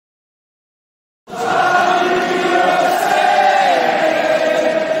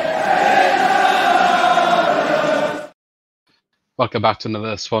Welcome back to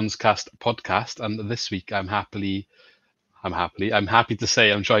another Swans Cast podcast. And this week, I'm happy to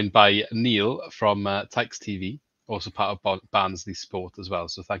say I'm joined by Neil from Tykes TV, also part of Barnsley Sport as well.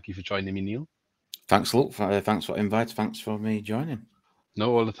 So thank you for joining me, Neil. Thanks, Luke. Thanks for the invite. Thanks for me joining.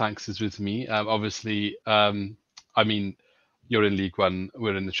 No, all the thanks is with me. Obviously, I mean, you're in League One.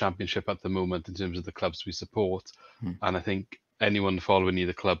 We're in the Championship at the moment in terms of the clubs we support. And I think anyone following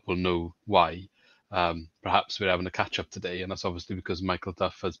either club will know why. Perhaps we're having a catch-up today, and that's obviously because Michael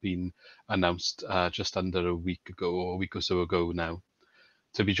Duff has been announced just under a week ago, or a week or so ago now,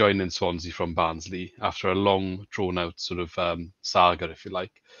 to be joining Swansea from Barnsley after a long, drawn-out sort of saga, if you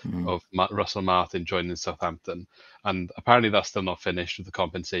like, of Russell Martin joining Southampton. And apparently that's still not finished with the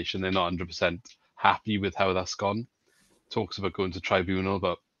compensation. They're not 100% happy with how that's gone. Talks about going to tribunal,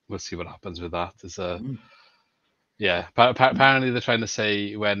 but we'll see what happens with that. Apparently they're trying to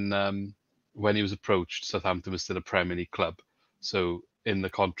say when he was approached, Southampton was still a Premier League club. So in the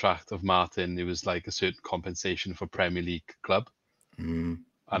contract of Martin, it was like a certain compensation for Premier League club. And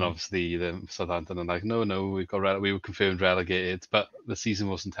obviously, the Southampton are like, no, we were confirmed relegated, but the season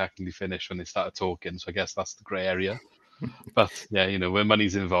wasn't technically finished when they started talking. So I guess that's the grey area. But yeah, when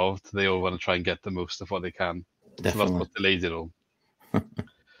money's involved, they all want to try and get the most of what they can. Definitely. So that's what delayed it all.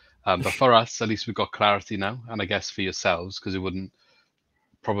 But for us, at least we've got clarity now, and I guess for yourselves, because it wouldn't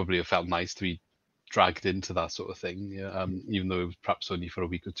probably have felt nice to be dragged into that sort of thing, even though it was perhaps only for a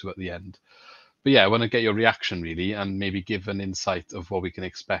week or two at the end. But yeah, I want to get your reaction really, and maybe give an insight of what we can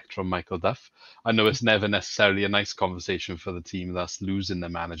expect from Michael Duff. I know it's never necessarily a nice conversation for the team that's losing their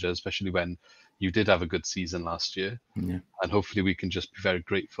manager, especially when you did have a good season last year. Yeah. And hopefully we can just be very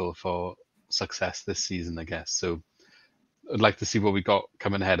grateful for success this season, I guess. So I'd like to see what we got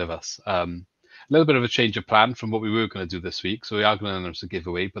coming ahead of us. A little bit of a change of plan from what we were going to do this week. So we are going to announce a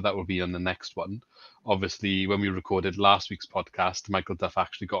giveaway, but that will be on the next one. Obviously, when we recorded last week's podcast, Michael Duff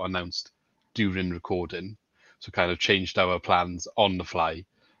actually got announced during recording, so kind of changed our plans on the fly.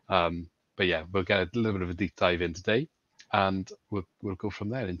 But yeah, we'll get a little bit of a deep dive in today, and we'll go from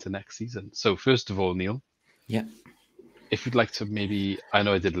there into next season. So first of all, Neil, Yeah. if you'd like to maybe, I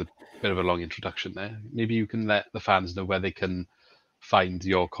know I did a bit of a long introduction there, maybe you can let the fans know where they can find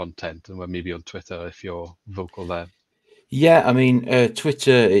your content, and where maybe on Twitter if you're vocal there. Yeah, I mean,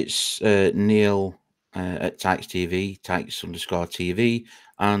 Twitter, it's Neil at Tykes TV, Tykes_TV,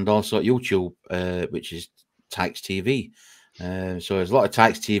 and also at YouTube, which is Tykes TV. So there's a lot of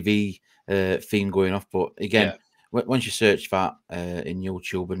Tykes TV theme going off, but again, once you search that in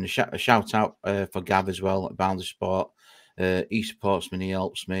YouTube, and a shout out for Gav as well at Barnsley Sport. He supports me, he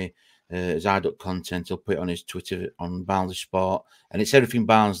helps me. As I do content, he'll put it on his Twitter on Barnsley Sport, and it's everything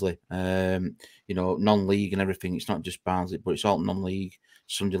Barnsley. Non-league and everything. It's not just Barnsley, but it's all non-league,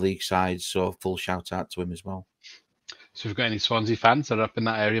 Sunday league sides. So full shout out to him as well. So if you've got any Swansea fans that are up in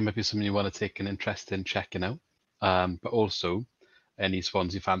that area, maybe something you want to take an interest in checking out. But also any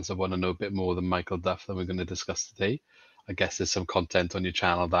Swansea fans that want to know a bit more than Michael Duff that we're going to discuss today. I guess there's some content on your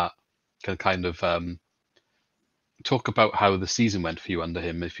channel that can kind of talk about how the season went for you under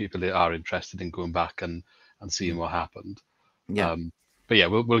him, if people are interested in going back and seeing what happened. Yeah. But yeah,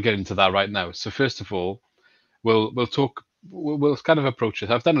 we'll get into that right now. So first of all, we'll kind of approach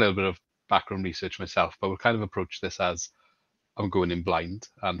it. I've done a little bit of background research myself, but we'll kind of approach this as I'm going in blind,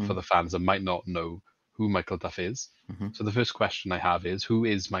 and for the fans that might not know who Michael Duff is. So the first question I have is, who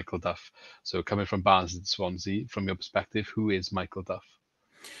is Michael Duff? So coming from Barnsley to Swansea, from your perspective, who is Michael Duff?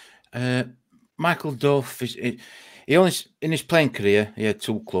 Michael Duff he only in his playing career he had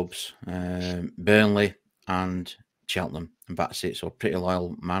two clubs, Burnley and Cheltenham, and that's it. So a pretty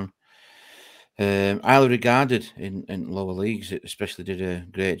loyal man. Highly regarded in lower leagues. It especially did a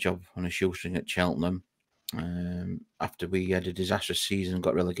great job on a shoestring at Cheltenham. After we had a disastrous season,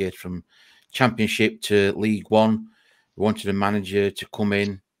 got relegated from Championship to League One, we wanted a manager to come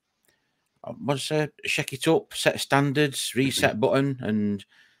in, shake it up, set standards, reset button, and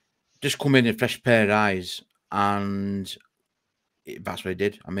just come in a fresh pair of eyes. And that's what he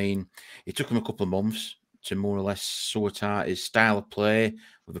did. I mean, it took him a couple of months to more or less sort out his style of play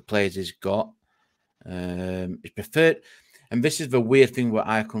with the players he's got. He preferred, and this is the weird thing what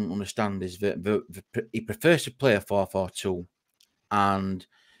I couldn't understand, is that he prefers to play a 4-4-2, and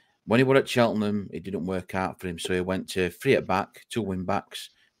when he was at Cheltenham, it didn't work out for him, so he went to 3 at back, 2 wing backs,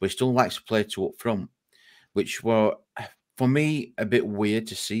 but he still likes to play 2 up front, which were, for me, a bit weird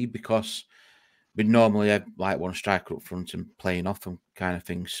to see, because we normally have like one striker up front and playing off them kind of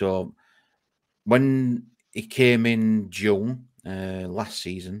thing. So when he came in June last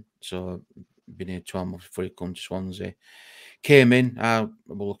season, so been here 12 months before he come to Swansea, came in, I was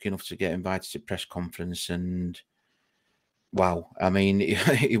lucky enough to get invited to press conference, and wow. I mean,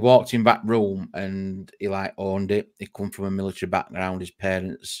 he walked in back room and he like owned it. He come from a military background, his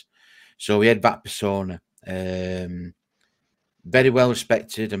parents, so he had that persona. Very well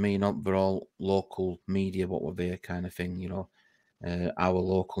respected. I mean, we're all local media, what were they kind of thing, you know, our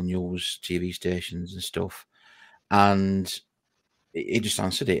local news, TV stations and stuff. And he just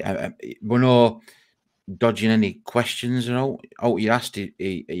answered it. We're no dodging any questions, you know. Oh, you asked,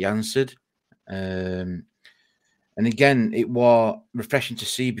 he answered. And again, it was refreshing to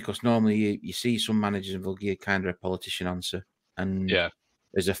see because normally you see some managers and they'll give kind of a politician answer. And Yeah,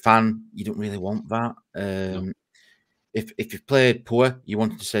 as a fan, you don't really want that. no, If you've played poor, you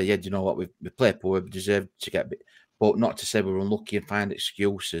wanted to say, yeah, do you know what, we played poor, we deserve to get a bit, but not to say we were unlucky and find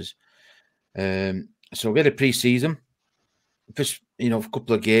excuses. So we had a pre-season. First, you know, a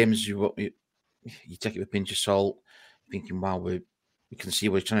couple of games, you take it with a pinch of salt, thinking, wow, we can see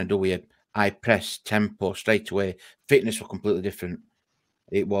what we're trying to do. We had high press, tempo, straight away. Fitness were completely different.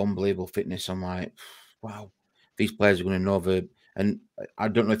 It was unbelievable fitness. I'm like, wow, these players are going to know the. And I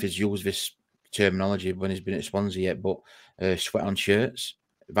don't know if he's used this terminology when he's been at Swansea yet, but sweat on shirts.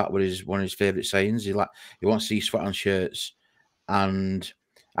 That was one of his favourite sayings. He wants to see sweat on shirts. And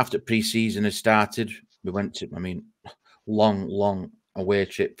after pre-season had started, we went to, I mean, long away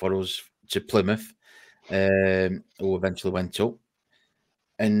trip for us to Plymouth, who eventually went up.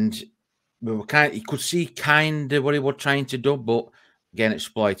 And we were you could see kind of what he was trying to do, but again,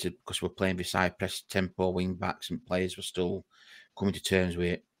 exploited because we're playing beside press tempo, wing backs, and players were still coming to terms with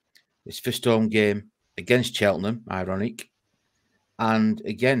it. It's first home game against Cheltenham, ironic. And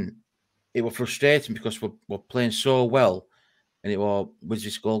again, it was frustrating because we're playing so well, and it was, where's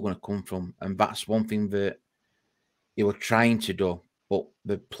this goal going to come from? And that's one thing that they were trying to do, but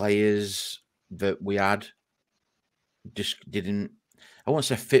the players that we had just didn't, I won't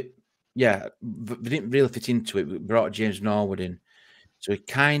say fit. Yeah, they didn't really fit into it. We brought James Norwood in, so he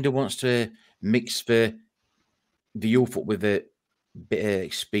kind of wants to mix the youth up with a bit of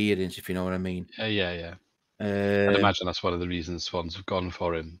experience, if you know what I mean. yeah. I'd imagine that's one of the reasons Swans have gone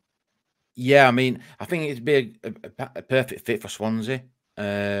for him. Yeah, I mean, I think it'd be a perfect fit for Swansea.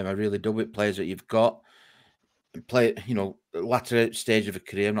 I really do, with players that you've got. Play, you know, latter stage of a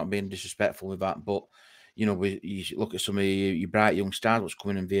career. I'm not being disrespectful with that, but you know, you look at some of your bright young stars what's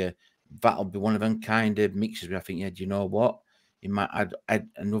coming in there. That'll be one of them kind of mixes where I think, yeah, do you know what? You might add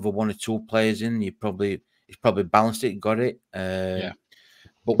another one or two players in. He's probably balanced it, got it. Yeah,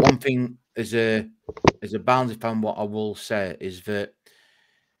 But one thing as a Barnsley fan, what I will say is that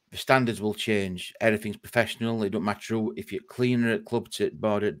the standards will change. Everything's professional. It don't matter if you're cleaner at club to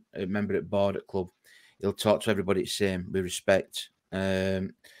board at a member at board at club. He'll talk to everybody the same with respect.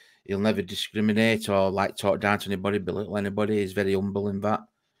 He'll never discriminate or like talk down to anybody, belittle anybody. He's very humble in that.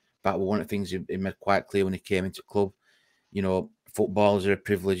 That was one of the things he made quite clear when he came into club. You know, footballers are a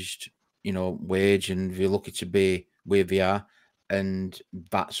privileged, you know, wage, and we're lucky to be where we are. And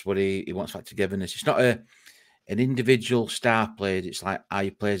that's what he wants, that togetherness. It's not an individual star player. It's like how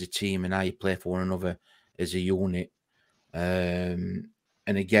you play as a team and how you play for one another as a unit.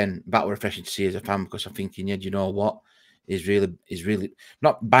 And again, that was refreshing to see as a fan, because I'm thinking, yeah, do you know what? He's really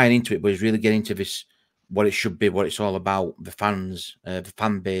not buying into it, but he's really getting into this, what it should be, what it's all about, the fans, the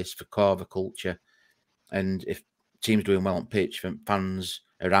fan base, the core, the culture. And if teams doing well on pitch, then fans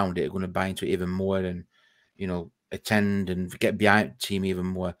around it are going to buy into it even more, and, you know, attend and get behind the team even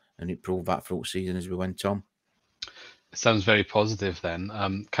more. And it proved that throughout the season as we went on. it sounds very positive then.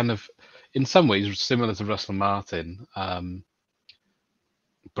 Kind of, in some ways, similar to Russell Martin,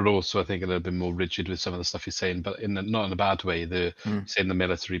 but also I think a little bit more rigid with some of the stuff he's saying, but not in a bad way. Saying the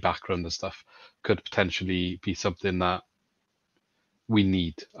military background and stuff could potentially be something that we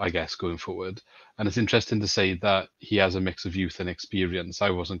need, I guess, going forward. And it's interesting to say that he has a mix of youth and experience. I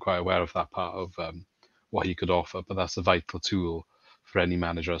wasn't quite aware of that part of what he could offer, but that's a vital tool for any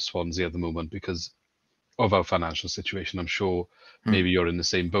manager at Swansea at the moment because of our financial situation. I'm sure maybe you're in the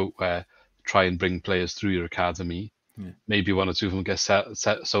same boat where try and bring players through your academy. Yeah. Maybe one or two of them get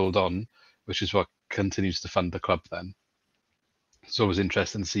sold on, which is what continues to fund the club then. So it was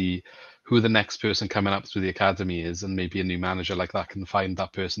interesting to see who the next person coming up through the academy is, and maybe a new manager like that can find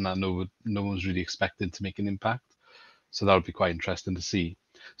that person that no one's really expected to make an impact. So that would be quite interesting to see.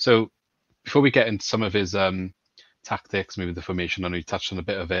 So before we get into some of his tactics, maybe the formation, I know you touched on a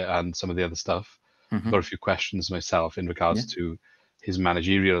bit of it and some of the other stuff. I've got a few questions myself in regards to his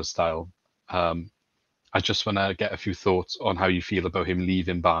managerial style. I just want to get a few thoughts on how you feel about him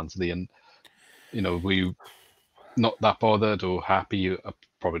leaving Barnsley, and you know, were you not that bothered or happy?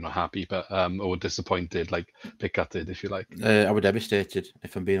 Probably not happy, but or disappointed, like pick-gutted, if you like. I was devastated,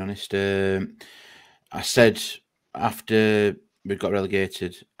 if I'm being honest. I said after we got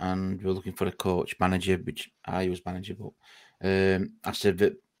relegated and we were looking for a coach, manager, which I was manager, but I said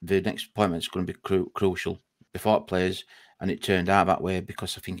that the next appointment is going to be crucial before players, and it turned out that way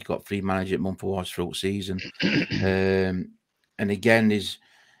because I think he got 3 manager at month awards throughout season. And again,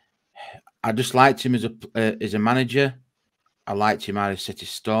 I just liked him as a manager. I liked him how he set his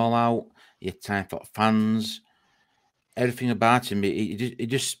stall out. He had time for fans. Everything about him,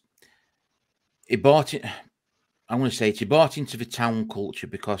 he bought it. I'm going to say he bought into the town culture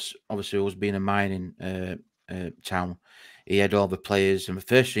because obviously it was being a mining town. He had all the players and the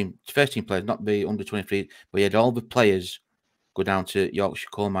first team players, not the under 23, but he had all the players go down to Yorkshire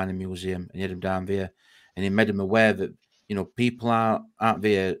Coal Mining Museum and he had them down there, and he made them aware that people out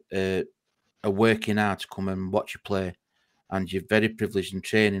there are working hard to come and watch you play, and you're very privileged in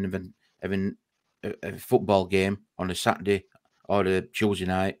training and having a football game on a Saturday or a Tuesday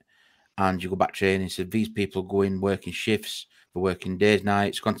night. And you go back training. He said, these people go in working shifts, they're working days,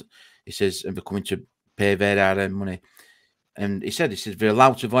 nights. He says, and they're coming to pay their hard-earned money. And he said, they're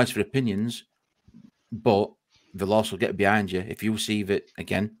allowed to voice their opinions, but they'll also get behind you. If you see that,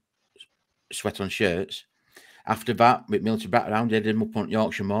 again, sweat on shirts. After that, with military background, they did him up on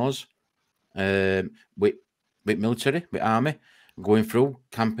Yorkshire Moors, with military, with army, going through,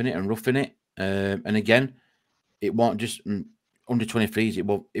 camping it and roughing it. And again, it wasn't just under 23s,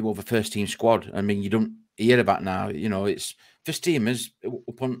 it was the first team squad. I mean, you don't hear about now. It's first teamers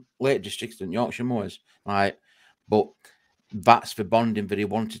up on Lake District and Yorkshire Moors. But that's the bonding that he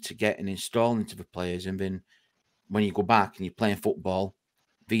wanted to get and install into the players. And then when you go back and you're playing football,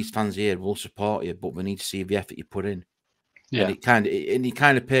 these fans here will support you, but they need to see the effort you put in. Yeah. And it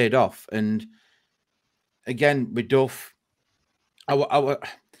kind of paid off. And again, with Duff,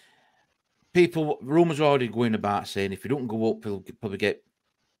 rumours are already going about saying if you don't go up, he'll probably get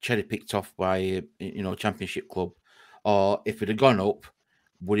cherry picked off by a championship club, or if it had gone up,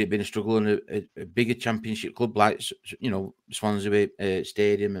 would it have been a struggle in a bigger championship club like Swansea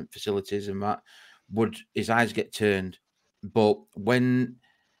stadium and facilities and that? Would his eyes get turned? But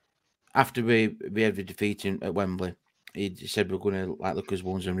after we had the defeat at Wembley, he said we're going to look at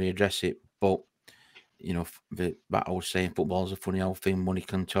wounds and readdress it. But that old saying, football's a funny old thing. Money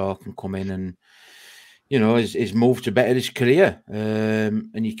can talk and come in, and his move to better his career.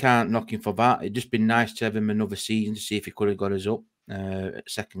 And you can't knock him for that. It'd just been nice to have him another season to see if he could have got us up at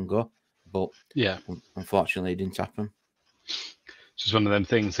second go. But yeah, unfortunately, it didn't happen. It's just one of them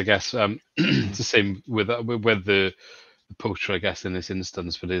things, I guess. It's the same with the poacher, I guess, in this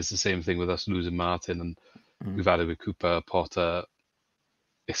instance, but it's the same thing with us losing Martin, and we've had it with Cooper, Potter.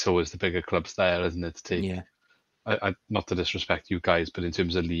 It's always the bigger clubs there, isn't it? To take. Yeah. I not to disrespect you guys, but in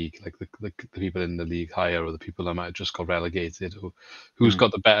terms of league, like the people in the league higher, or the people that might have just got relegated, who's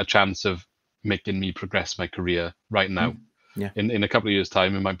got the better chance of making me progress my career right now? Yeah. In a couple of years'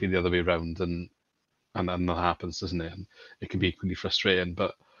 time, it might be the other way around, and that happens, doesn't it? And it can be equally frustrating,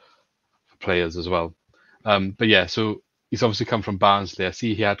 but for players as well. But yeah, so he's obviously come from Barnsley. I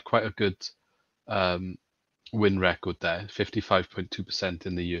see he had quite a good win record there, 55.2%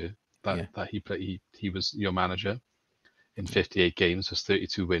 in the year that he was your manager in 58 games, was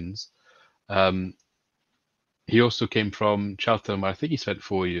 32 wins. He also came from Cheltenham, where I think he spent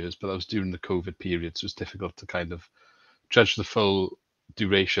 4 years, but that was during the COVID period, so it's difficult to kind of judge the full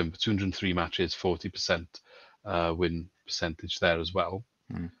duration. But 203 matches, 40% win percentage there as well.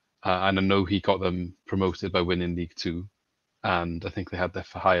 And I know he got them promoted by winning League Two, and I think they had their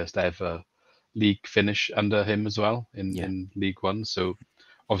highest ever league finish under him as well in League One. So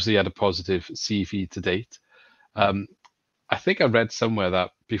obviously he had a positive CV to date. I think I read somewhere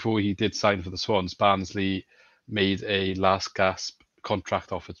that before he did sign for the Swans, Barnsley made a last gasp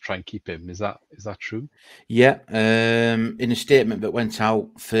contract offer to try and keep him. Is that true? Yeah. In a statement that went out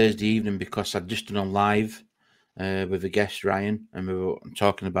Thursday evening, because I'd just done on live with a guest, Ryan, and we were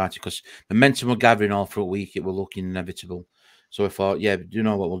talking about it because momentum were gathering all through a week. It was looking inevitable. So I thought, yeah, do you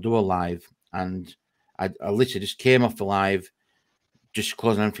know what? We'll do a live. And I literally just came off the live, just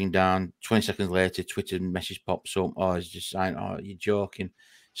closing everything down. 20 seconds later, Twitter message pops up. Oh, it's just saying, oh, you're joking.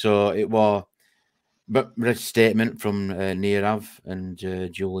 So it was, but read a statement from Nirav and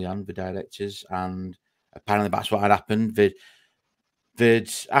Julian, the directors, and apparently that's what had happened.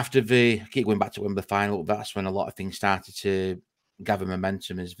 After I keep going back to Wembley final, that's when a lot of things started to gather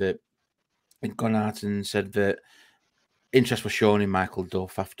momentum. Is that they'd gone out and said that interest was shown in Michael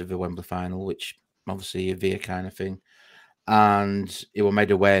Duff after the Wembley final, which obviously a veer kind of thing, and he was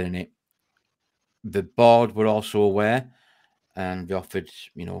made aware in it. The board were also aware, and they offered,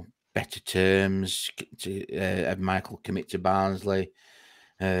 better terms to have Michael commit to Barnsley.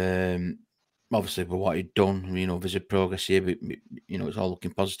 obviously with what he'd done, there's a progress here, but it's all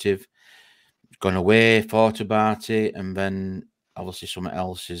looking positive. Gone away, thought about it, and then obviously someone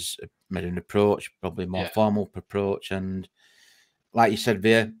else has made an approach, probably more formal approach, and like you said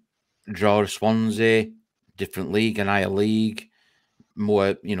there, draw Swansea, different league, an higher league,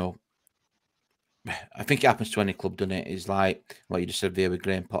 more, I think it happens to any club, doesn't it? Is like what you just said there with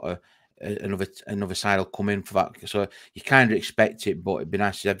Graham Potter, another side will come in for that. So you kind of expect it, but it'd be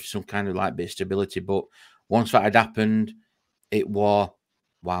nice to have some kind of like bit of stability. But once that had happened, it was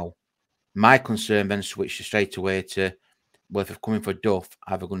wow. My concern then switched straight away to, well, if they're coming for Duff,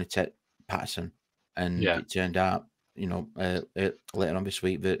 are they going to take Patterson? And it turned out, later on this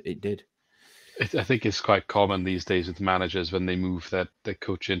week that it did. I think it's quite common these days with managers when they move their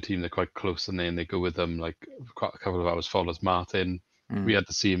coaching team, they're quite close and they go with them. Like a couple of hours follows Martin. We had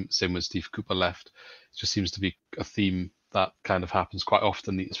the same when Steve Cooper left. It just seems to be a theme that kind of happens quite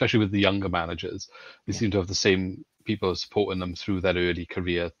often, especially with the younger managers. They seem to have the same people supporting them through their early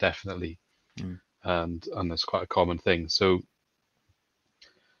career, definitely. And that's quite a common thing. So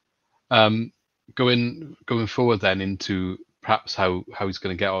going forward then into perhaps how he's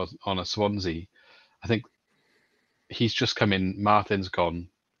going to get on a Swansea, I think he's just come in, Martin's gone.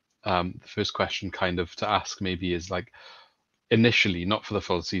 The first question kind of to ask maybe is like, initially, not for the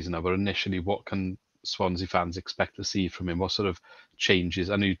full season now, but initially, what can Swansea fans expect to see from him? What sort of changes?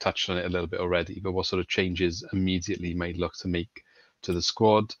 I know you touched on it a little bit already, but what sort of changes immediately might look to make to the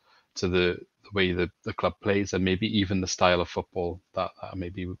squad, to the way the club plays, and maybe even the style of football that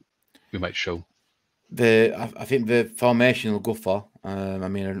maybe we might show? I think the formation will go for. I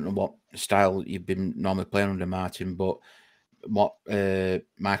mean, I don't know what style you've been normally playing under Martin, but what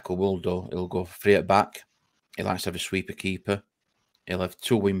Michael will do, he'll go 3 at back. He likes to have a sweeper keeper. He'll have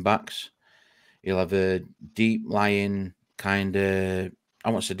 2 wing backs. He'll have a deep lying kind of, I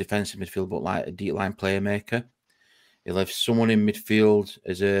won't say defensive midfield, but like a deep line playmaker. He'll have someone in midfield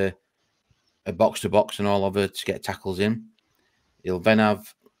as a box to box and all over to get tackles in. He'll then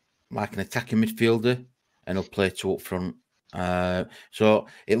have like an attacking midfielder, and he'll play 2 up front. So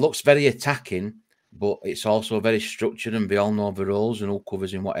it looks very attacking, but it's also very structured, and we all know the roles and who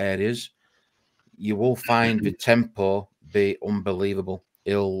covers in what areas. You will find the tempo be unbelievable.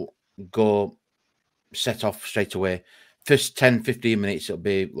 He'll go set off straight away. First 10, 15 minutes, it'll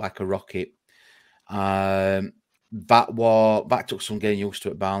be like a rocket. That took some getting used to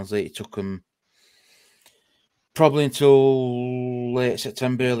at Barnsley. It took them probably until late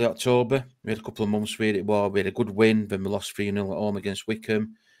September, early October. We had a couple of months where we had a good win, then we lost 3-0 at home against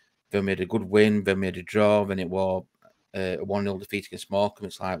Wickham. Then we had a good win, then we had a draw, then it was a 1-0 defeat against Morecambe.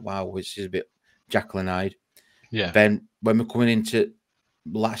 It's like, wow, this is a bit Jekyll and Hyde. Yeah. Then when we're coming into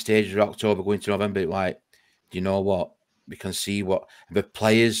last stages of October, going to November, like, do you know what? We can see what the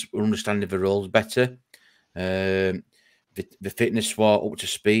players are understanding the roles better. The fitness was up to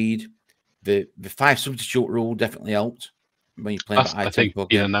speed. The 5 substitute rule definitely helped when you're playing. I think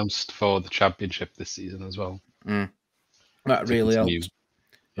being announced for the championship this season as well. That really helped.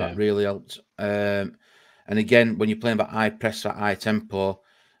 That really helped. And again, when you're playing that high press, that high tempo,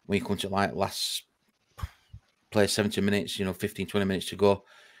 when you come to like last play 70 minutes, 15, 20 minutes to go,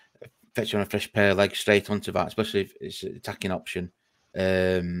 fetch you on a fresh pair of legs straight onto that, especially if it's an attacking option,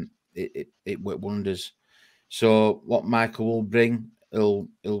 it worked wonders. So what Michael will bring, he'll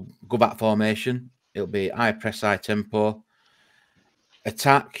go back formation. It'll be high press, high tempo.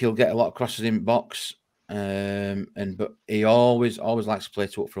 Attack, he'll get a lot of crosses in box. But he always likes to play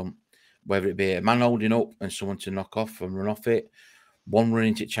 2 up front, whether it be a man holding up and someone to knock off and run off it, one running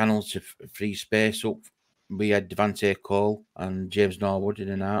into channels to free space up. We had Devante Cole and James Norwood in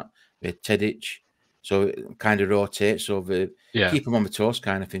and out. We had Tedic, so it kind of rotates, so keep him on the toes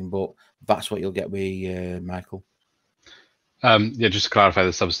kind of thing. But that's what you'll get with Michael. Just to clarify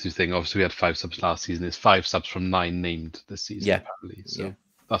the substitute thing, obviously we had 5 subs last season. There's 5 subs from 9 named this season, apparently. So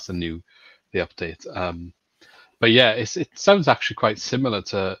that's the update. But yeah, it sounds actually quite similar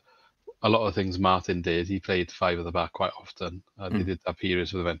to a lot of things Martin did. He played 5 at the back quite often. They did have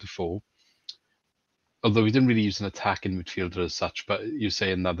periods where they went to 4. Although we didn't really use an attacking midfielder as such, but you're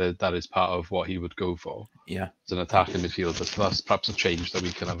saying that is part of what he would go for. Yeah. As an attacking midfielder. So that's perhaps a change that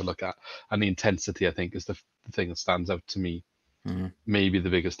we can have a look at. And the intensity, I think, is the thing that stands out to me. Maybe the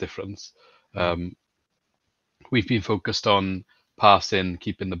biggest difference. We've been focused on passing,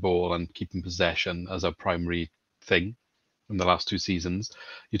 keeping the ball, and keeping possession as our primary thing in the last 2 seasons.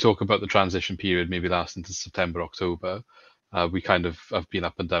 You talk about the transition period maybe lasting to September, October. We kind of have been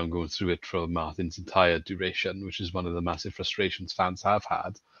up and down going through it for Martin's entire duration, which is one of the massive frustrations fans have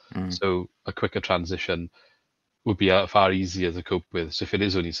had. So a quicker transition would be far easier to cope with. So if it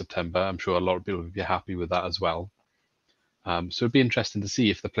is only September, I'm sure a lot of people would be happy with that as well. So it'd be interesting to see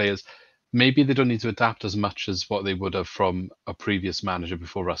if the players, maybe they don't need to adapt as much as what they would have from a previous manager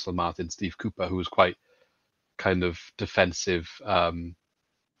before Russell Martin, Steve Cooper, who was quite kind of defensive,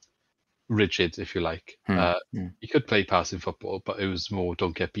 rigid, if you like. He could play passing football, but it was more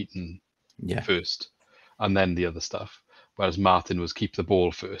don't get beaten first and then the other stuff. Whereas Martin was keep the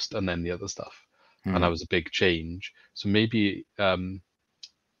ball first and then the other stuff. And that was a big change. So maybe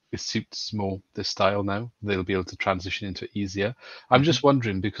it suits more this style now. They'll be able to transition into it easier. I'm just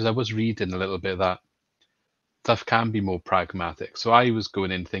wondering, because I was reading a little bit that Duff can be more pragmatic. So I was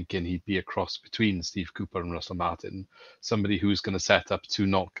going in thinking he'd be a cross between Steve Cooper and Russell Martin, somebody who's going to set up to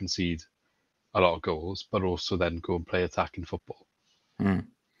not concede a lot of goals, but also then go and play attacking football.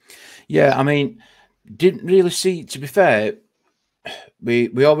 Yeah, I mean, didn't really see. To be fair,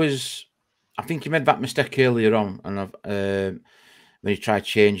 we always. I think he made that mistake earlier on, and when he tried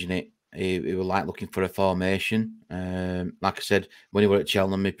changing it, he was like looking for a formation. Like I said, when he were at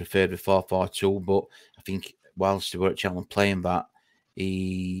Cheltenham, he preferred the 4-4-2, but I think whilst he were at Cheltenham playing that,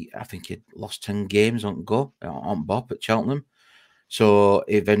 I think he'd lost 10 games on Bob at Cheltenham. So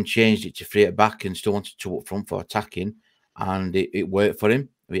he then changed it to 3 at back and still wanted 2 up front for attacking, and it worked for him.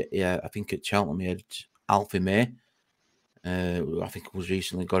 Yeah, I think at Cheltenham he had Alfie May. I think it was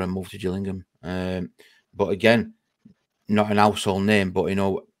recently got a move to Gillingham. But again, not an household name, but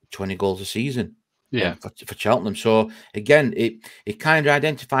 20 goals a season. For Cheltenham. So again, it kind of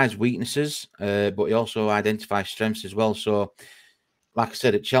identifies weaknesses, but it also identifies strengths as well. So, like I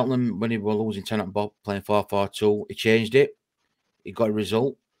said, at Cheltenham, when he were losing 10 at Bob playing 4-4-2, he changed it. He got a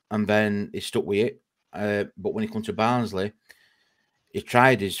result, and then he stuck with it. But when he come to Barnsley, he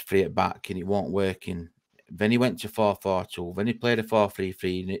tried his 3 at back, and it wasn't working. Then he went to 4-4-2. Then he played a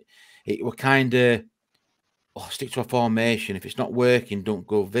 4-3-3, and it were kind of stick to a formation. If it's not working, don't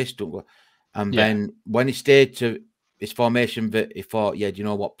go this, don't go. And then when he stayed to his formation, that he thought, do you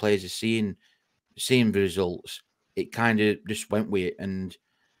know what, players are seeing the results. It kind of just went with it. And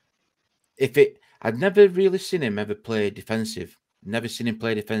I'd never really seen him ever play defensive. Never seen him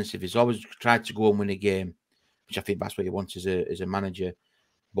play defensive. He's always tried to go and win a game, which I think that's what he wants as a manager.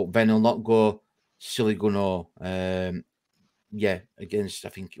 But then he'll not go silly gunno. Against I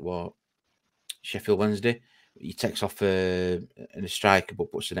think it was Sheffield Wednesday. He takes off a striker,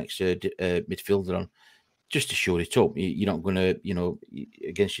 but puts an extra midfielder on just to shore it up. You're not going to,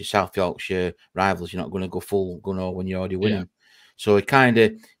 against your South Yorkshire rivals, you're not going to go full gunno when you're already winning. So it kind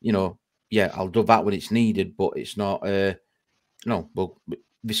of, I'll do that when it's needed, but it's not. Well,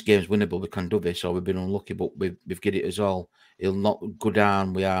 this game's winnable. We can do this, or we've been unlucky, but we've get it as all. He'll not go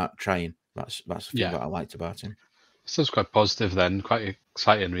down. We are trying. That's the thing that I liked about him. So it's quite positive then, quite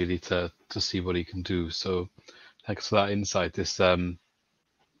exciting really to see what he can do. So thanks for that insight. It's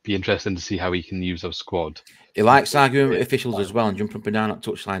be interesting to see how he can use our squad. He likes arguing with officials as well and jumping up and down at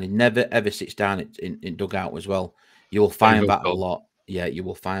touchline. He never ever sits down in dugout as well. You will find that a lot. Yeah, you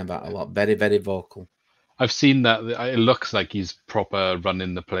will find that a lot. Very, very vocal. I've seen that. It looks like he's proper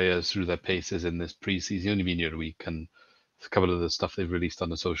running the players through their paces in this pre-season. He's only been here a week, and a couple of the stuff they've released on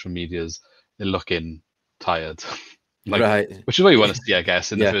the social medias, they're looking tired. Right. Which is what you want to see, I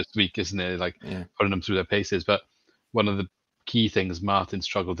guess, in the first week, isn't it? Putting them through their paces. But one of the key things Martin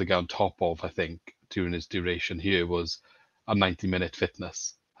struggled to get on top of, I think, during his duration here was a 90-minute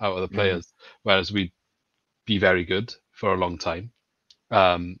fitness out of the players. Whereas we'd be very good for a long time.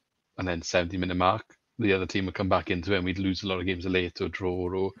 And then 70-minute mark, the other team would come back into it and we'd lose a lot of games late or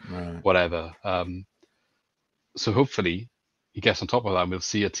draw or whatever. So hopefully he gets on top of that and we'll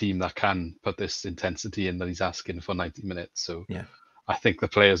see a team that can put this intensity in that he's asking for 90 minutes. So I think the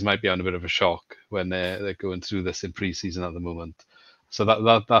players might be on a bit of a shock when they're going through this in pre-season at the moment. So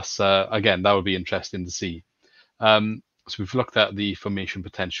that's again, that would be interesting to see. So we've looked at the formation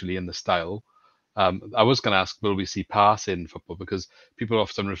potentially and the style. I was going to ask, will we see pass in football? Because people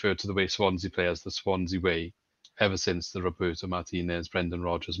often refer to the way Swansea play as the Swansea way ever since the Roberto Martinez, Brendan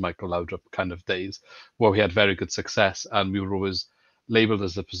Rodgers, Michael Laudrup kind of days, where we had very good success and we were always labelled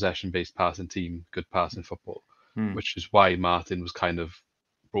as a possession-based passing team, good passing football, which is why Martin was kind of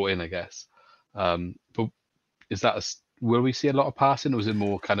brought in, I guess. But is that will we see a lot of passing, or is it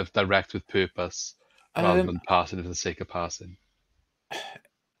more kind of direct with purpose rather than passing for the sake of passing?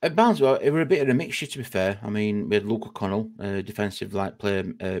 At Barnsley, it were a bit of a mixture, to be fair. I mean, we had Luke O'Connell, defensive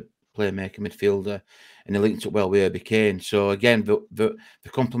playmaker, midfielder, and they linked up well with Herbie Kane. So again, they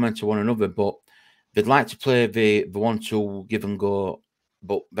complement to one another, but they'd like to play the 1-2 give and go.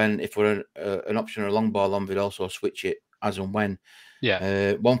 But then if we're an option or a long ball on, they'd also switch it as and when.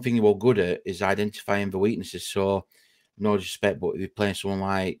 Yeah. One thing he was good at is identifying the weaknesses. So, no disrespect, but if you're playing someone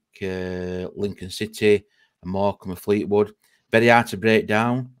like Lincoln City and Morecambe and Fleetwood, very hard to break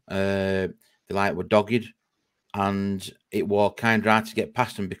down. They were dogged, and it was kind of hard to get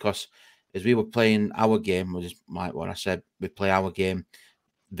past them because as we were playing our game, was like what I said, we play our game,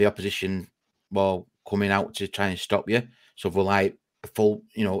 the opposition were coming out to try and stop you. So we're like full,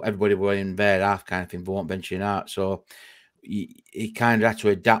 everybody were in their half kind of thing, they weren't venturing out. So he kind of had to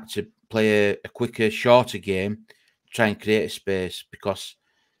adapt to play a quicker, shorter game, try and create a space because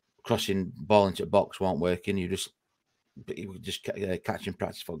crossing ball into the box weren't working. You were just catching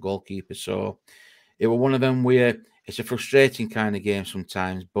practice for goalkeeper. So it was one of them where it's a frustrating kind of game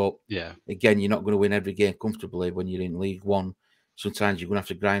sometimes, but again, you're not going to win every game comfortably when you're in League One. Sometimes you're going to have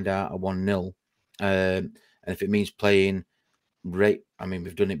to grind out a 1-0. And if it means playing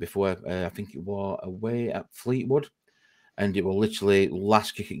we've done it before. I think it was away at Fleetwood, and it was literally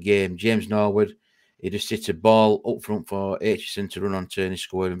last kick of game. James Norwood, he just hit a ball up front for Aitchison to run on turn, he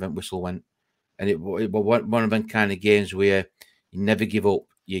scored, and then whistle went. And it was one of them kind of games where you never give up.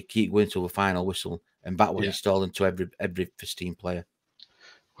 You keep going till the final whistle, and that was installed into every first team player.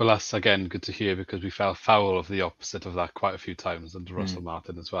 Well, that's again good to hear because we fell foul of the opposite of that quite a few times under Russell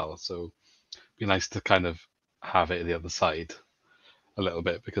Martin as well. So it'd be nice to kind of have it the other side a little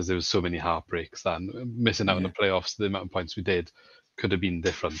bit because there was so many heartbreaks and missing out on the playoffs. The amount of points we did could have been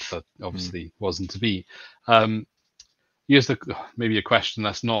different, but obviously wasn't to be. Here's maybe a question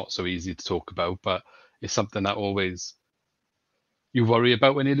that's not so easy to talk about, but it's something that always you worry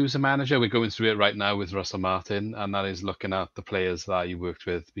about when you lose a manager. We're going through it right now with Russell Martin, and that is looking at the players that you worked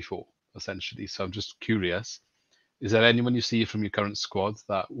with before, essentially. So I'm just curious, is there anyone you see from your current squad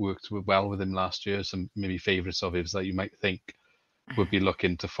that worked well with him last year? Some maybe favourites of his that you might think would be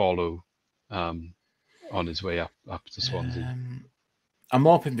looking to follow on his way up to Swansea? I'm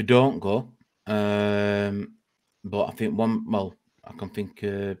hoping they don't go. But I think I can think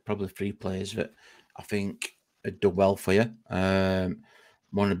probably 3 players that I think would do well for you.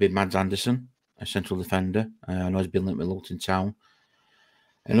 One would be Mads Anderson, a central defender. I know he's been linked with Luton Town.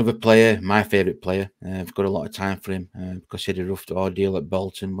 Another player, my favourite player, I've got a lot of time for him because he had a rough ordeal at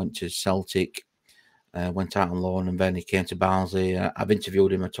Bolton, went to Celtic, went out on loan, and then he came to Barnsley. I've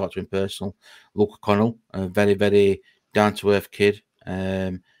interviewed him, I talked to him personal. Luke O'Connell, a very, very down-to-earth kid.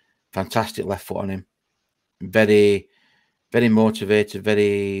 Fantastic left foot on him. Very, very motivated,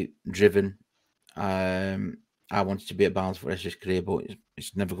 very driven. I wanted to be at Barnsley for the rest of his career, but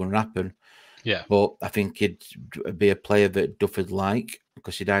it's never going to happen. Yeah. But I think he'd be a player that Duff would like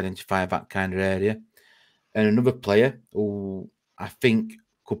because he'd identify that kind of area. And another player who I think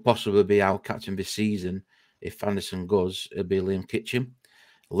could possibly be our captain this season if Anderson goes, it'll be Liam Kitchen.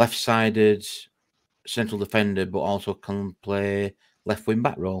 Left-sided central defender, but also can play left wing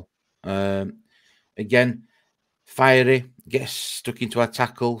back role. Again, fiery, gets stuck into a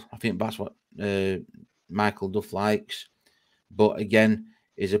tackle. I think that's what Michael Duff likes. But again,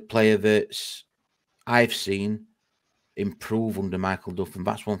 is a player that's I've seen improve under Michael Duff, and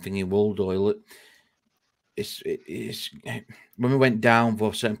that's one thing he will do. It's when we went down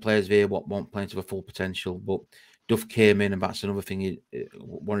for certain players here, weren't playing to their full potential, but Duff came in, and that's another thing.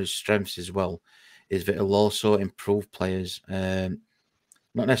 One of his strengths as well is that he'll also improve players.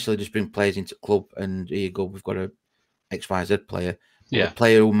 Not necessarily just bring players into the club and here you go, we've got a XYZ player. But a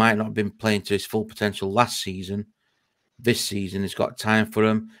player who might not have been playing to his full potential last season, this season, he's got time for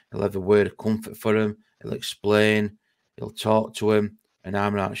him. He'll have a word of comfort for him. He'll explain. He'll talk to him, an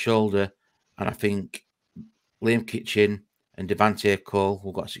arm around the shoulder. And I think Liam Kitchen and Devante Cole,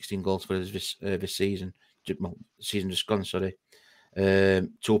 who got 16 goals for us this season, season just gone, sorry.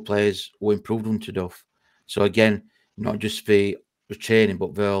 2 players who improved under Duff. So again, not just the training,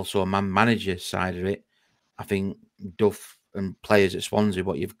 but they're also a manager side of it. I think Duff and players at Swansea,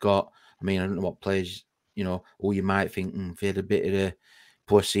 what you've got, I mean, I don't know what players, who you might think they had a bit of a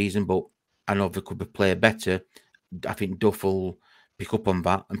poor season, but I know they could be player better. I think Duff will pick up on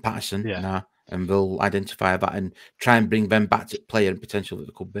that, and Patterson now, and they'll identify that and try and bring them back to player and potential that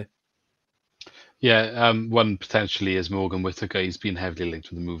they could be. Yeah, one potentially is Morgan Whittaker. He's been heavily linked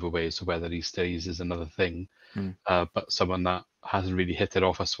with the move away, so whether he stays is another thing. But someone that hasn't really hit it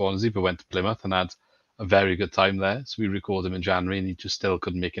off at Swansea, but went to Plymouth and had a very good time there. So we recorded him in January, and he just still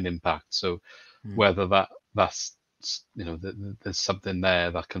couldn't make an impact. So whether that's there's something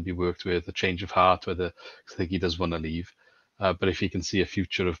there that can be worked with, a change of heart, whether I think he does want to leave. But if he can see a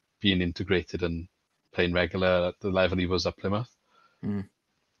future of being integrated and playing regular at the level he was at Plymouth,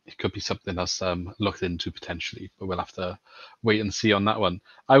 it could be something that's looked into potentially, but we'll have to wait and see on that one.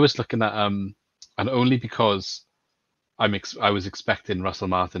 I was looking at, and only because I was expecting Russell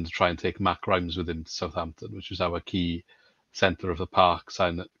Martin to try and take Matt Grimes with him to Southampton, which was our key centre of the park.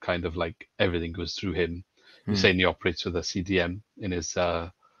 So kind of like everything goes through him. You're saying he operates with a CDM in his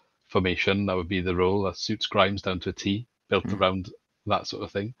formation. That would be the role that suits Grimes down to a T, built around that sort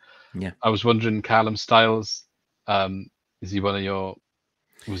of thing. Yeah. I was wondering, Callum Styles, is he one of your?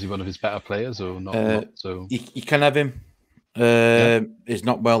 Was he one of his better players or not so? You can have him. He's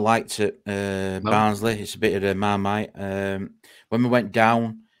not well liked at Barnsley. It's a bit of a Marmite. When we went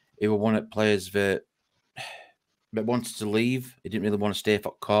down, he was one of the players that wanted to leave. He didn't really want to stay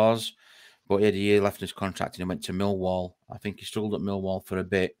for cause, but he had a year left in his contract and he went to Millwall. I think he struggled at Millwall for a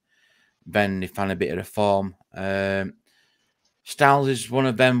bit. Then he found a bit of reform. Styles is one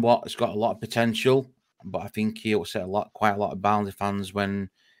of them what's got a lot of potential, but I think he upset quite a lot of Barnsley fans when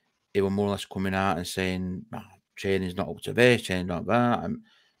he were more or less coming out and saying training's not up to this, training's not that. I'm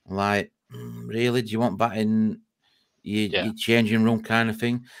like, really? Do you want that in your changing room kind of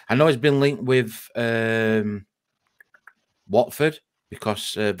thing? I know he's been linked with Watford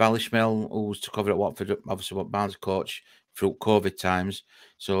because Valishmel, who's took over at Watford, obviously what Barnsley coach through COVID times,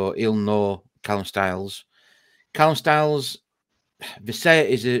 so he'll know Callum Styles. Callum Styles, they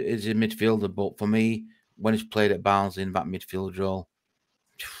say is a midfielder, but for me, when he's played at Barnsley in that midfield role,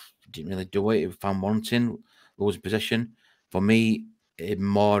 didn't really do it. He found wanting, lose possession. For me,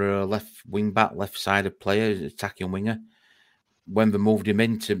 more a left wing back, left sided player, attacking winger. When they moved him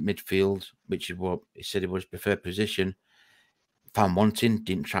into midfield, which is what he said it was his preferred position, found wanting,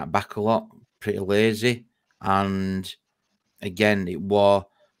 didn't track back a lot, pretty lazy. And again,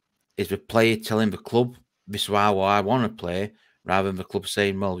 is the player telling the club, this is how I want to play, rather than the club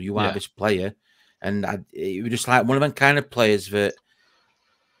saying, well, you are this player. And it was just like one of them kind of players that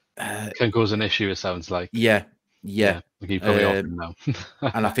can cause an issue, it sounds like. Yeah. He probably off him now.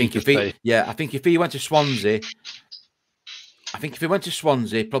 And I think if he went to Swansea,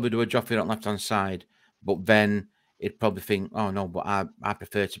 probably do a job for it on left hand side. But then he'd probably think, oh no, but I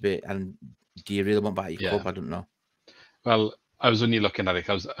prefer to be. And do you really want that at your club? I don't know. Well, I was only looking at it.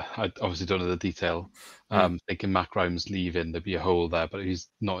 I obviously don't know the detail. Thinking Matt Grimes leaving, there'd be a hole there, but he's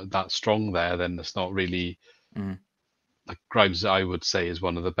not that strong there. Then it's not really like Grimes. I would say is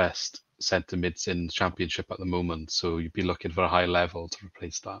one of the best centre mids in the Championship at the moment. So you'd be looking for a high level to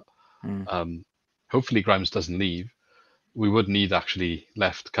replace that. Hopefully Grimes doesn't leave. We would need actually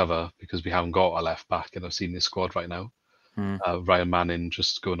left cover because we haven't got a left back, and I've seen this squad right now. Ryan Manning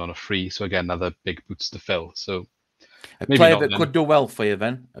just going on a free. So again, another big boots to fill. So. A player that could do well for you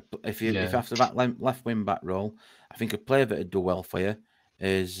then, if after that left wing back role, I think a player that would do well for you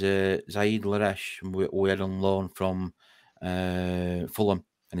is Zaid Laresh, we had on loan from Fulham,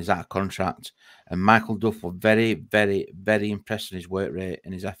 and he's out of contract. And Michael Duff was very, very, very impressed in his work rate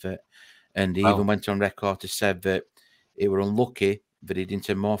and his effort. And he even went on record to say that he were unlucky that he didn't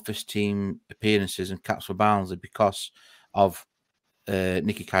have more first team appearances and caps for Barnsley because of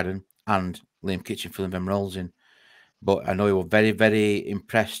Nicky Cadden and Liam Kitchen filling them roles in. But I know he was very, very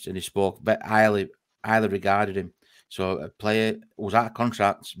impressed and he spoke highly regarded him. So a player who was out of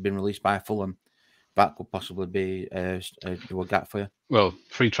contract, been released by Fulham, that could possibly be a gap for you. Well,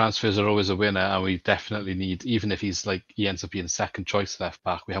 free transfers are always a winner, and we definitely need, even if he ends up being second choice left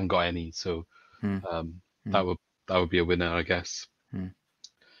back, we haven't got any. So that would be a winner, I guess.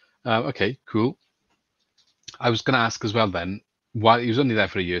 Okay, cool. I was going to ask as well then, while he was only there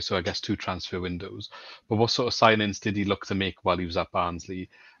for a year, so I guess 2 transfer windows. But what sort of signings did he look to make while he was at Barnsley?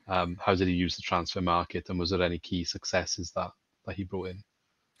 How did he use the transfer market, and was there any key successes that he brought in?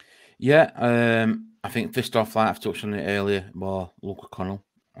 Yeah, I think first off, like I've touched on it earlier, more Luke O'Connell.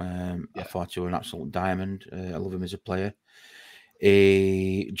 I thought he was an absolute diamond. I love him as a player.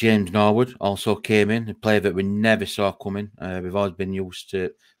 James Norwood also came in, a player that we never saw coming. We've always been used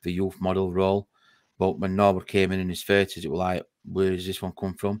to the youth model role. But when Norwood came in his 30s, it was like, where does this one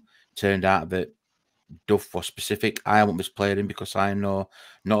come from? Turned out that Duff was specific. I want this player in because I know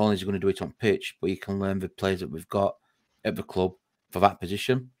not only is he going to do it on pitch, but he can learn the players that we've got at the club for that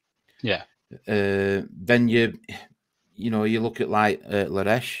position. Yeah. Then you look at like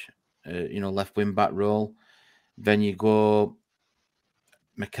Laresh, left wing back role. Then you go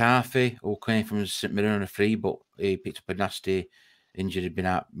McCarthy, who came from St Mirren on a free, but he picked up a nasty injury. He'd been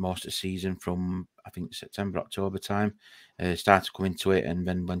out most of the season from, I think, September, October time. Started to come into it and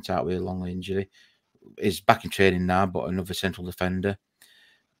then went out with a long injury. He's back in training now, but another central defender.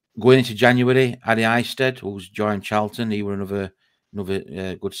 Going into January, Addy Eisted, who's joined Charlton, he were another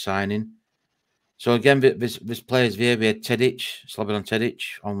good signing. So again, there's players there. We had Slobodan Tedic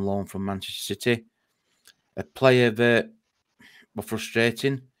on loan from Manchester City. A player that was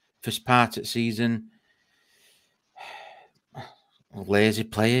frustrating. First part of the season, lazy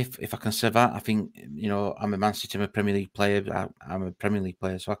player, if I can say that. I think, you know, I'm a Man City, I'm a Premier League player. I'm a Premier League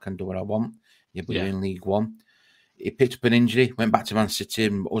player, so I can do what I want. Yeah, but you're in League One. He picked up an injury, went back to Man City,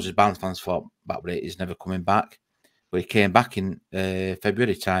 and us as Barnsley fans thought, back with it, he's never coming back. But he came back in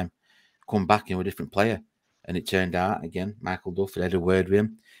February time, come back in with a different player. And it turned out, again, Michael Duff had a word with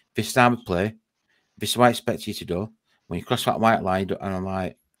him. This time of play, this is what I expect you to do. When you cross that white line, and I'm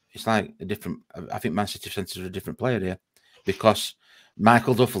like, it's like a different, I think Man City senses a different player here. Because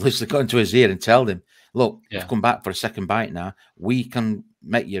Michael Duff literally got into his ear and told him, look, you've come back for a second bite now. We can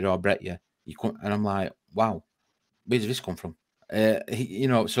make you or break you. And I'm like, wow, where does this come from? You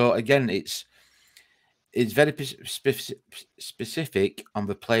know, so again, it's very specific on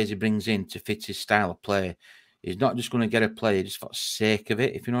the players he brings in to fit his style of play. He's not just going to get a player just for the sake of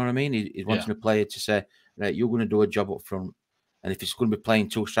it, if you know what I mean. He's wanting a player to say, right, you're going to do a job up front. And if it's going to be playing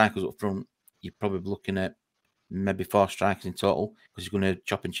 2 strikers up front, you're probably looking at maybe 4 strikers in total because he's going to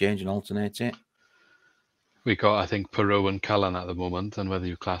chop and change and alternate it. We got, I think, Perot and Cullen at the moment, and whether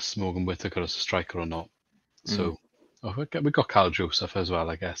you class Morgan Whittaker as a striker or not. So we got Cal Joseph as well,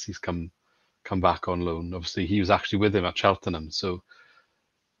 I guess. He's come back on loan. Obviously, he was actually with him at Cheltenham, so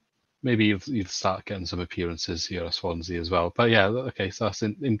maybe you'll start getting some appearances here at Swansea as well. But yeah, okay, so that's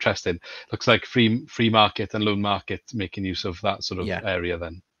interesting. Looks like free market and loan market making use of that sort of area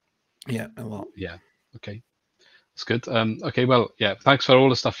then. Yeah, a lot. Yeah, okay. That's good. Okay, well, yeah, thanks for all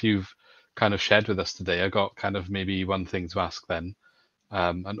the stuff you've kind of shared with us today. I got kind of maybe one thing to ask then.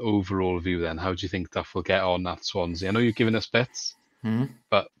 An overall view then. How do you think Duff will get on at Swansea? I know you've given us bits,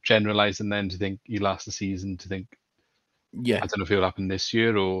 but generalising then, do you think he'll last the season? Do you think, I don't know if it'll happen this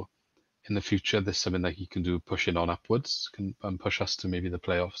year or in the future, there's something that he can do pushing on upwards and push us to maybe the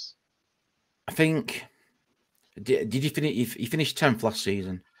playoffs? I think, did he finish? He finished 10th last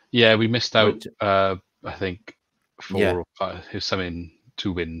season. Yeah, we missed out, I think, 4 or 5, it was something,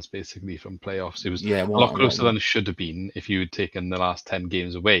 2 wins basically from playoffs. It was a lot closer than it should have been if you had taken the last 10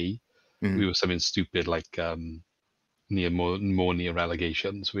 games away. We were something stupid like more near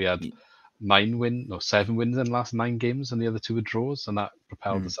relegation. So we had 7 wins in the last 9 games, and the other 2 were draws, and that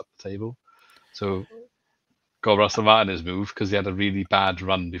propelled us up the table. So got Russell Martin his move because he had a really bad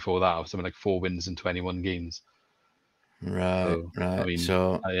run before that of something like 4 wins in 21 games. Right, right. I mean,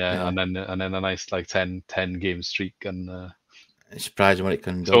 so and then a nice like 10 game streak, and it's surprising what it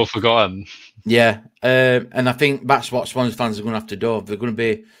can do. It's all forgotten. Yeah, and I think that's what Swans fans are going to have to do. They're going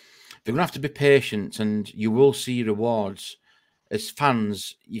to have to be patient, and you will see rewards. As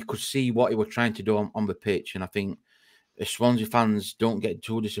fans, you could see what he was trying to do on the pitch, and I think as Swansea fans don't get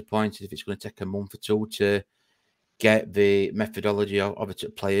too disappointed if it's going to take a month or 2 to get the methodology of it to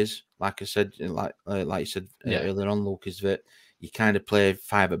players. Like I said, like you said earlier on, Luke, is that you kind of play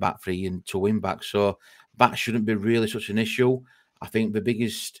 5 at back 3 and 2 wing back, so that shouldn't be really such an issue. I think the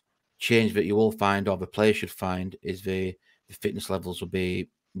biggest change that you will find, or the players should find, is the fitness levels will be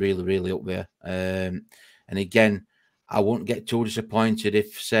really, really up there. And again, I won't get too disappointed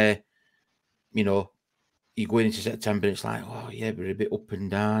if, say, you know, you go into September and it's like, oh yeah, we're a bit up and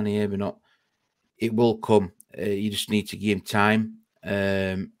down here, we're not. It will come. You just need to give him time.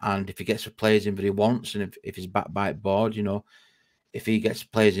 And if he gets the players in that he wants, and if he's back by board, you know, if he gets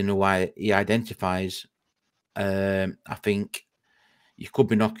players in who he identifies, I think you could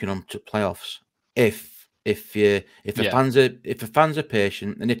be knocking on to playoffs if the fans are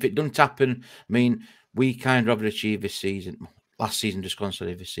patient, and if it doesn't happen. I mean, we kind of overachieved this season. Last season just gone,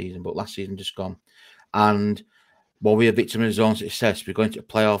 sorry, this season, but last season just gone, and while we are victim of his own success, we're going to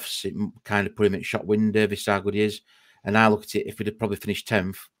playoffs. It kind of put him in shot window. This is how good he is. And I look at it, if we'd have probably finished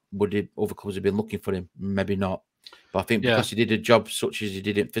 10th, would other clubs have been looking for him? Maybe not. But I think because he did a job such as he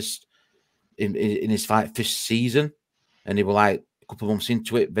did in his first season, and he was like a couple of months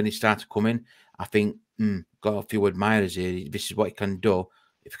into it, then he started coming. I think, got a few admirers here. This is what he can do.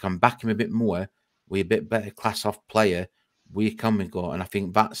 If you can back him a bit more, with a bit better class off player, we can go. And I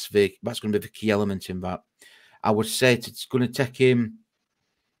think that's going to be the key element in that. I would say it's going to take him.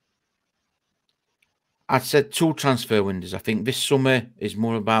 I'd said 2 transfer windows. I think this summer is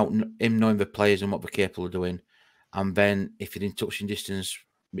more about him knowing the players and what they're capable of doing. And then if he's in touching distance,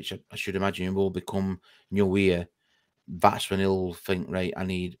 which I should imagine will become new year, that's when he'll think, right, I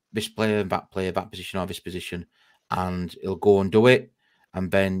need this player, that position, or this position. And he'll go and do it.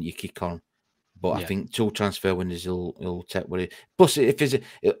 And then you kick on. But I think 2 transfer windows he'll take what it. Plus, and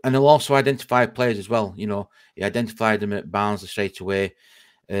he'll also identify players as well. You know, he identified them at Barnsley straight away.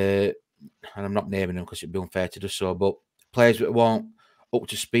 And I'm not naming them because it'd be unfair to do so. But players that weren't up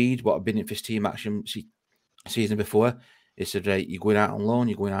to speed, what have been in this team action season before, he said, right, you're going out on loan,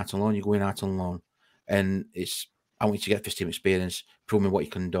 you're going out on loan, you're going out on loan, and it's I want you to get first team experience, prove me what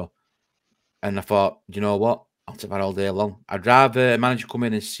you can do. And I thought, do you know what? I'll take that all day long. I'd rather a manager come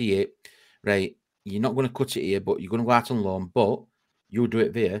in and see it, right? You're not going to cut it here, but you're going to go out on loan, but you'll do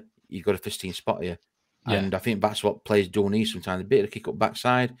it there. You've got a first team spot here. Yeah. And I think that's what players do need sometimes. A bit of a kick up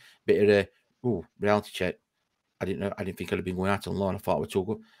backside, bit of a reality check. I didn't think I'd have been going out on loan. I thought we're too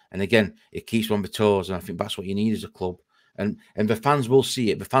good. And again, it keeps you on the toes, and I think that's what you need as a club. And the fans will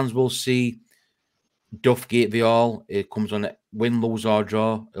see it. The fans will see Duff gate the all. It comes on at win, lose or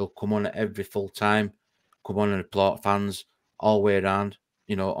draw. It'll come on at every full time. Come on and applaud fans all the way around.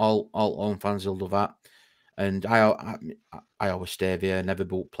 You know, all home fans will do that. And I always stay there, never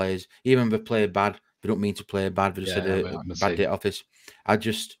boot players. Even if they play bad, they don't mean to play bad. They just said a bad day at office.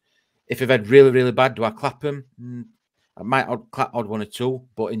 If they've had really, really bad, do I clap them? I might clap odd one or two,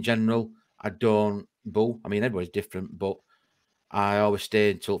 but in general, I don't boo. I mean, everybody's different, but I always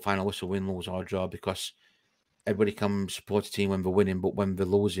stay until final whistle, win, lose or draw, because everybody can support a team when they're winning, but when they're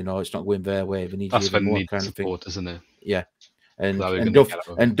losing, it's not going their way. They need that's when more need kind support, of thing, isn't it? Yeah. And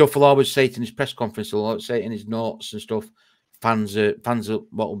Duff will always say it in his press conference, he'll always say it in his notes and stuff. Fans are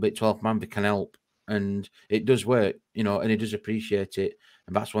what will be 12 man, they can help, and it does work, you know, and he does appreciate it,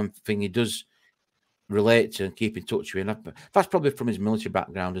 and that's one thing he does relate to and keep in touch with. And that's probably from his military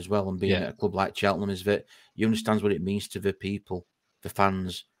background as well, and being at a club like Cheltenham, is that he understands what it means to the people, the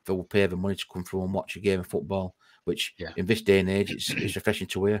fans that will pay the money to come through and watch a game of football, which in this day and age, it's refreshing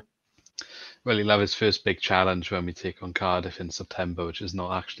to hear. Well, he'll have his first big challenge when we take on Cardiff in September, which is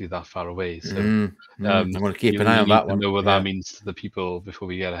not actually that far away. So I'm going to keep an eye on that one. Know what that means to the people before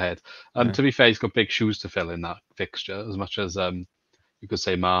we get ahead. And to be fair, he's got big shoes to fill in that fixture. As much as you could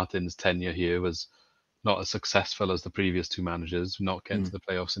say Martin's tenure here was not as successful as the previous two managers, not getting to the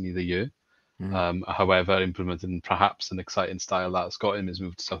playoffs in either year. However, implementing perhaps an exciting style that's got him his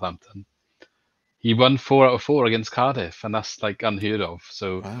move to Southampton. He won 4 out of 4 against Cardiff, and that's like unheard of.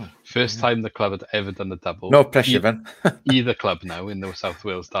 So first time the club had ever done the double. No pressure, then. Either club now in the South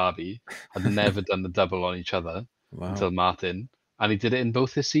Wales derby had never done the double on each other until Martin, and he did it in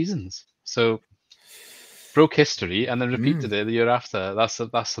both his seasons. So broke history and then repeated it the year after. That's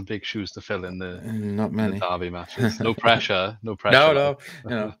a big shoes to fill in the not many in the derby matches. No pressure, no pressure.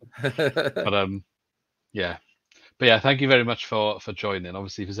 No. But yeah, thank you very much for joining.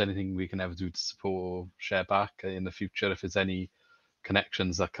 Obviously, if there's anything we can ever do to support or share back in the future, if there's any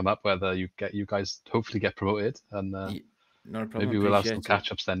connections that come up, whether you guys hopefully get promoted, and not a problem, maybe we'll have some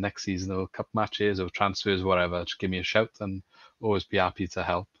catch-ups then next season, or cup matches or transfers, whatever. Just give me a shout, and always be happy to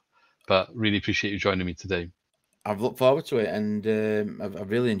help. But really appreciate you joining me today. I've looked forward to it, and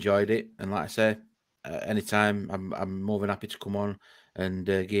I've really enjoyed it. And like I say, anytime I'm more than happy to come on and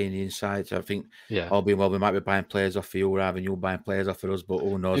gain the insights. I think all being well, we might be buying players off for you rather than you buying players off for us, but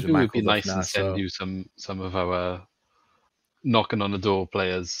who knows? Maybe it would be nice to send you some of our knocking on the door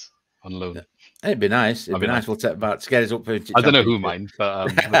players on loan. It'd be nice. It'd be nice. We'll take that to get us up for I don't know who mind,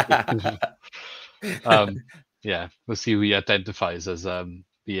 but we'll see who he identifies as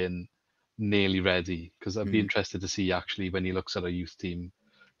being nearly ready, because I'd be interested to see actually when he looks at a youth team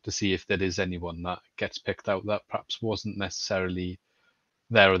to see if there is anyone that gets picked out that perhaps wasn't necessarily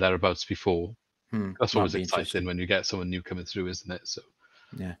there or thereabouts before. That's always exciting when you get someone new coming through, isn't it? So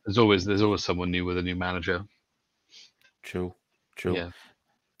there's always someone new with a new manager. True.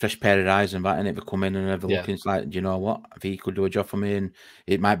 Fresh pair of eyes and that, and if they come in and have a look, it's like, do you know what? If he could do a job for me, and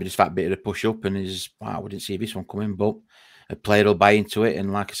it might be just that bit of a push up, and is wow, we didn't see this one coming, but a player will buy into it,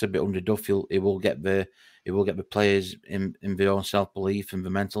 and like I said, a bit under Duff, he will get the players in their own self belief and the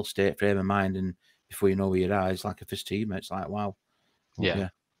mental state, frame of mind, and before you know where your eyes, like a first team, it's like wow.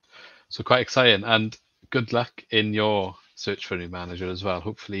 So quite exciting, and good luck in your search for a new manager as well.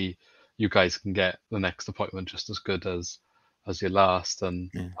 Hopefully, you guys can get the next appointment just as good as your last,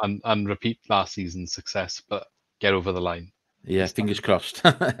 and repeat last season's success, but get over the line. Yeah, fingers crossed.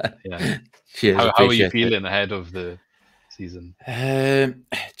 Cheers. How are you feeling ahead of the season? To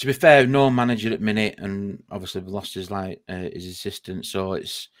be fair, no manager at minute, and obviously we lost his assistant, so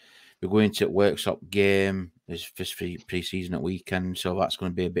we're going to workshop game. There's first pre-season at weekend, so that's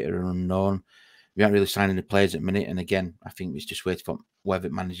going to be a bit of an unknown. We aren't really signing the players at minute, and again, I think it's just waiting for whoever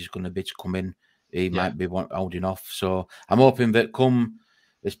the manager's going to be to come in. He might be holding off, so I'm hoping that come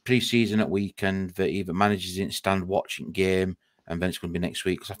this pre-season at weekend, that either managers didn't stand watching game, and then it's going to be next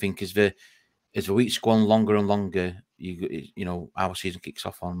week. Because I think as the weeks go on longer and longer, you know, our season kicks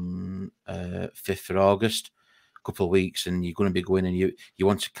off on 5th of August, a couple of weeks, and you're going to be going, and you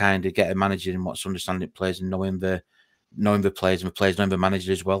want to kind of get a manager in what's understanding players and knowing the players, and the players knowing the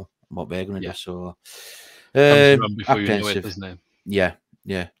manager as well, what they're going to do. So before you know it, doesn't it?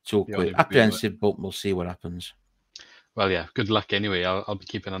 Yeah, too quick. Apprehensive, but we'll see what happens. Well, yeah, good luck anyway. I'll be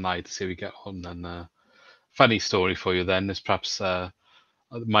keeping an eye to see how we get on. And funny story for you then is perhaps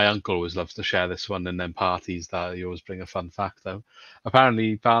my uncle always loves to share this one in them parties that he always bring a fun fact out.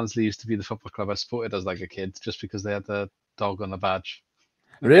 Apparently, Barnsley used to be the football club I supported as like a kid just because they had the dog on the badge.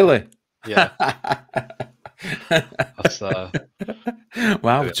 Really? Yeah. That's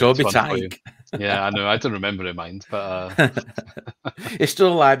wow, that's Toby fun for you. Tyke. Yeah, I know. I don't remember it, mind, but it's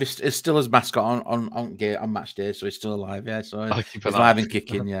still alive. It's still his mascot on match day, so he's still alive. Yeah, so I'll keep he's an live eye. and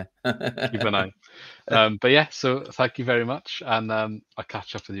kicking. Yeah, Keep an eye. But yeah, so thank you very much, and I'll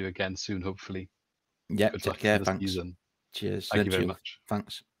catch up with you again soon, hopefully. Yeah, Good take luck care. in the Thanks. season. Cheers. Thank you very much.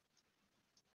 Thanks.